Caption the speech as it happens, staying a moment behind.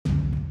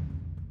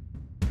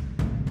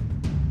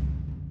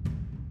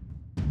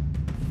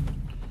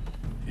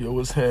Yo,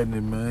 what's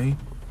happening, man?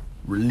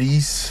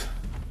 Release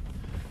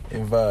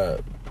and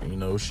vibe. You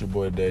know, it's your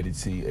boy Daddy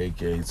T,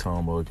 a.k.a.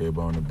 Tombo, a.k.a.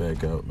 on the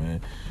back out, man.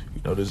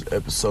 You know, this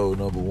episode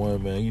number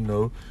 1, man. You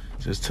know,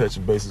 just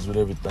touching bases with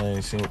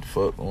everything, seeing what the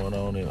fuck going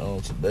on. And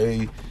on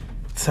today's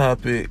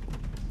topic,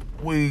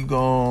 we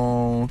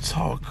gon'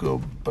 talk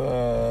about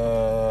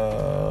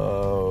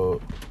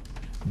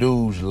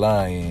dudes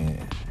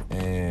lying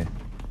and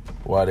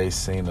why they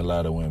seen a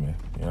lot of women.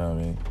 You know what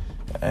I mean?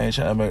 I ain't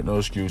trying to make no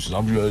excuses.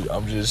 I'm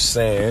just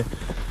saying,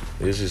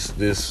 it's just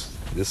this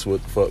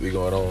what the fuck be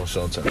going on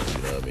sometimes.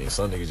 You know what I mean?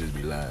 Some niggas just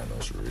be lying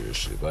on some real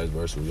shit. Vice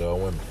versa with y'all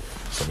women.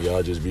 Some of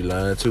y'all just be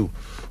lying too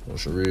on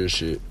some real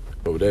shit.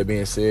 But with that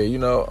being said, you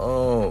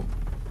know,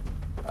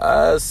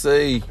 I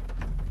say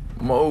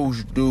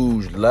most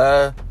dudes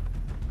lie.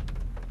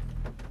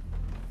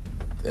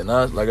 And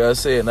like I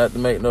said, not to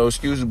make no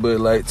excuses,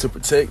 but like to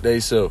protect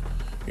themselves.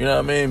 You know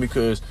what I mean?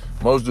 Because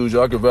most dudes,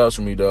 y'all can vouch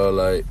for me, dog.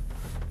 Like,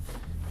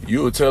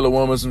 you would tell a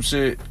woman some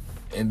shit,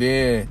 and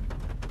then,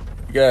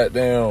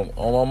 goddamn,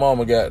 on my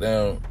mama,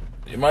 goddamn,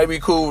 it might be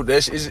cool.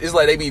 It's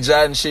like they be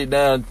jotting shit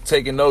down,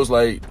 taking notes,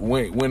 like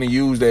when to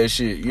use that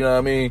shit. You know what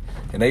I mean?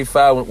 And they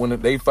when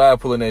they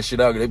pulling that shit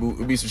out,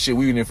 it be some shit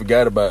we even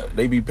forgot about.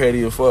 They be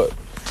petty as fuck.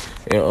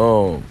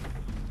 And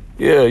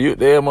yeah,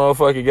 that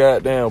motherfucker,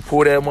 goddamn,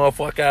 pull that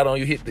motherfucker out on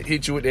you,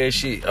 hit you with that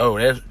shit. Oh,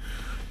 that's.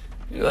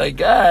 You're like,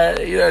 God,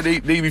 you know, they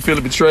be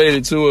feeling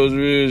betrayed too. It was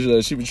real shit.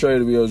 Like, she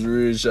betrayed me. It was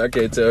real shit. I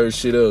can't tell her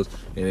shit else.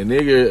 And a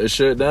nigga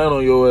shut down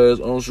on your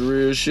ass on some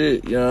real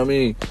shit. You know what I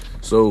mean?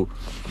 So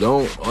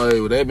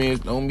that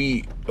means don't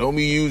be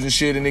using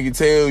shit a nigga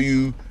tell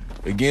you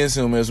against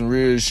him as some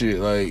real shit.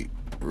 Like,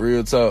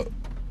 real talk.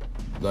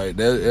 Like,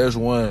 that's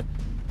one.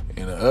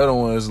 And the other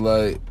one is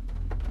like,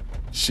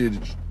 shit,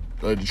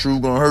 like the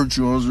truth gonna hurt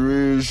you on some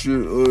real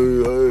shit.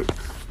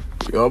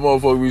 Y'all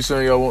motherfuckers be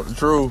saying y'all want the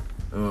truth.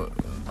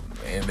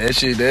 And that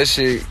shit,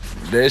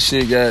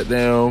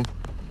 goddamn,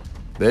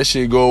 that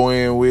shit go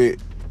in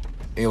with,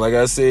 and like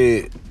I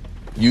said,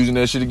 using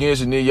that shit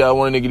against you, nigga, y'all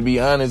want a nigga to be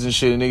honest and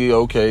shit, and nigga,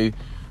 okay,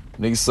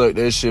 nigga suck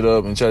that shit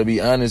up and try to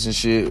be honest and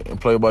shit and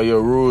play by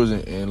your rules,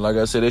 and like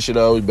I said, that shit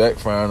always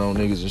backfiring on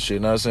niggas and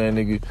shit. Not saying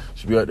nigga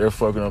should be out there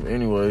fucking up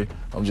anyway,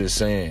 I'm just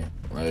saying,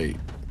 like,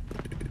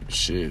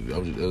 shit,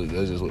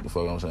 that's just what the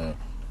fuck I'm saying.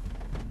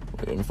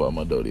 Let me fuck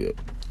my dirty up.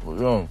 We're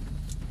going.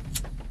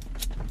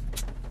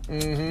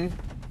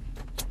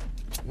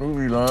 We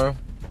be lying.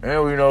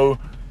 And we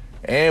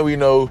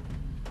know,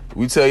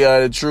 we tell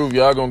y'all the truth,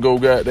 y'all gonna go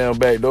goddamn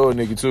backdoor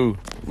nigga too.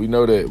 We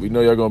know that. We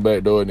know y'all gonna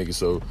backdoor nigga,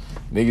 so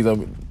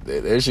niggas,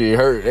 that shit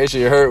hurt. That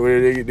shit hurt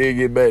when they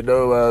get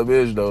backdoor by a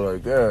bitch though.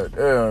 Like, God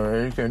damn,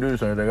 man, you can't do the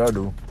same thing I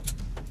do.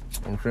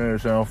 I'm saying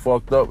it sound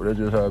fucked up, but that's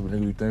just how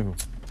nigga be thinking.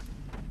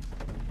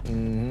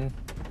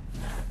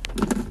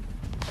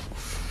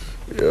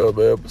 Yeah,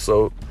 man,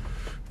 so...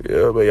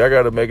 Yeah, but y'all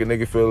gotta make a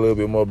nigga feel a little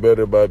bit more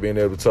better by being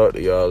able to talk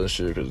to y'all and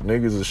shit, cause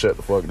niggas will shut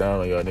the fuck down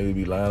on y'all. Niggas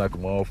be lying like a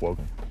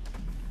motherfucker.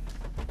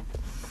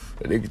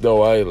 And niggas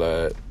know I ain't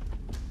lied.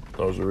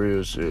 That was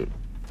real shit.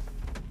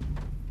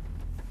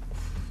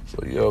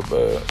 So yeah,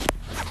 man.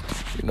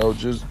 You know,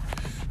 just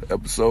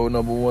episode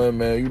number 1,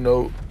 man. You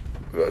know,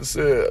 like I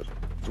said,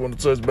 just want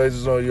to touch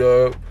bases on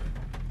y'all.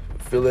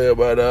 Fill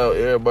everybody out.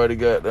 Everybody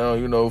got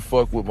down, you know,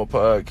 fuck with my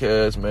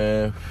podcast,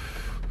 man.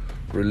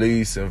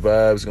 Release and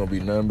vibes gonna be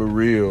nothing but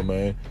real,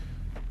 man.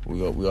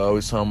 We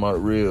always talking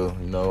about real.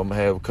 You know, I'm gonna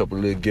have a couple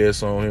of little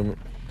guests on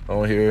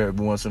here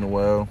every once in a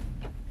while.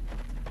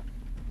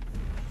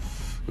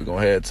 We're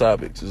gonna have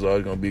topics. It's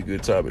always gonna be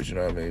good topics, you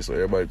know what I mean? So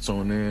everybody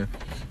tune in.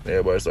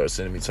 Everybody start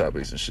sending me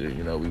topics and shit.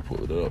 You know, we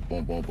pull it up,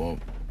 boom, boom,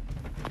 boom.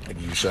 I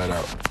give you a shout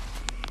out.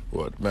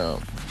 What now?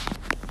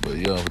 But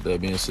yeah, with that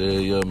being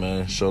said, yeah,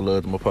 man, show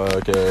love to my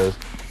podcast.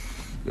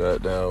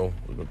 Goddamn,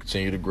 we're gonna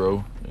continue to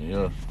grow. And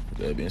yeah.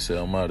 That being said,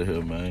 I'm out of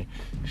here, man.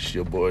 It's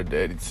your boy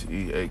Daddy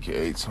T,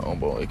 a.k.a.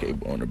 Tombo, a.k.a.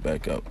 on the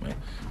back out, man.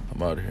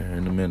 I'm out of here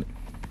in a minute.